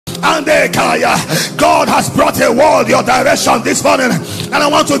God has brought a word your direction this morning, and I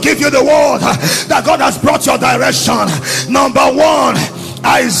want to give you the word that God has brought your direction. Number one,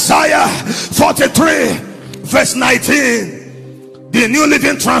 Isaiah 43 verse 19, the New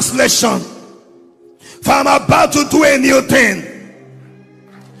Living Translation. For I'm about to do a new thing.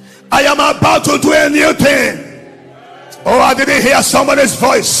 I am about to do a new thing. Oh, I didn't hear somebody's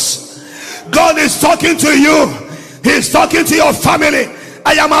voice. God is talking to you. He's talking to your family.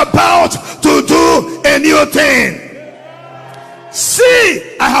 I am about to do a new thing.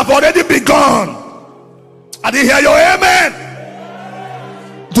 See, I have already begun. I didn't hear your amen.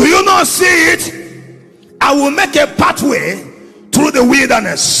 Do you not see it? I will make a pathway through the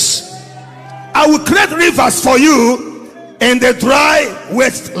wilderness. I will create rivers for you in the dry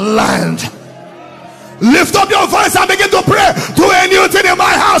wasteland. Lift up your voice and begin to pray. Do a new thing in my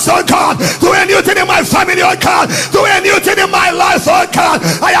house, oh God. Do a new thing in my family, oh God. Do a new thing in my life, oh God.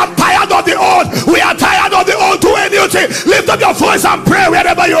 I am tired of the old. We are tired of the old. Do a new thing. Lift up your voice and pray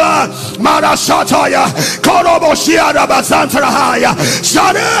wherever you are. Marashataya, Koroboshia Rabasantrahaya,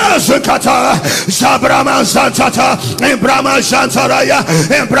 Shadezukata, Shabrama Santata, Embrama Shantaraya,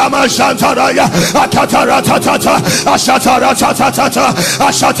 Embrama Shantaraya, Akatara Tatata, Ashatara Tatata,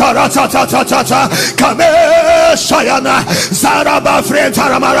 Ashatara Tatata. Shayana Zaraba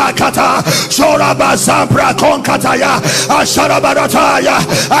Frentara Marakata Shoraba Zampra Konkataya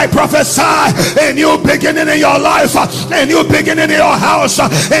Asharabarataya. I prophesy a new beginning in your life, a new beginning in your house,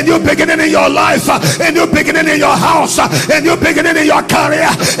 a new beginning in your life, a new beginning in your house, a new beginning in your career,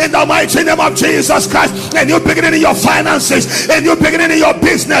 in the mighty name of Jesus Christ. A new beginning in your finances, a new beginning in your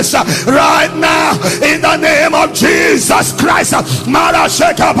business right now in the name of Jesus Christ.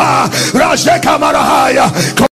 Marashekaba Rasheka Marahaya.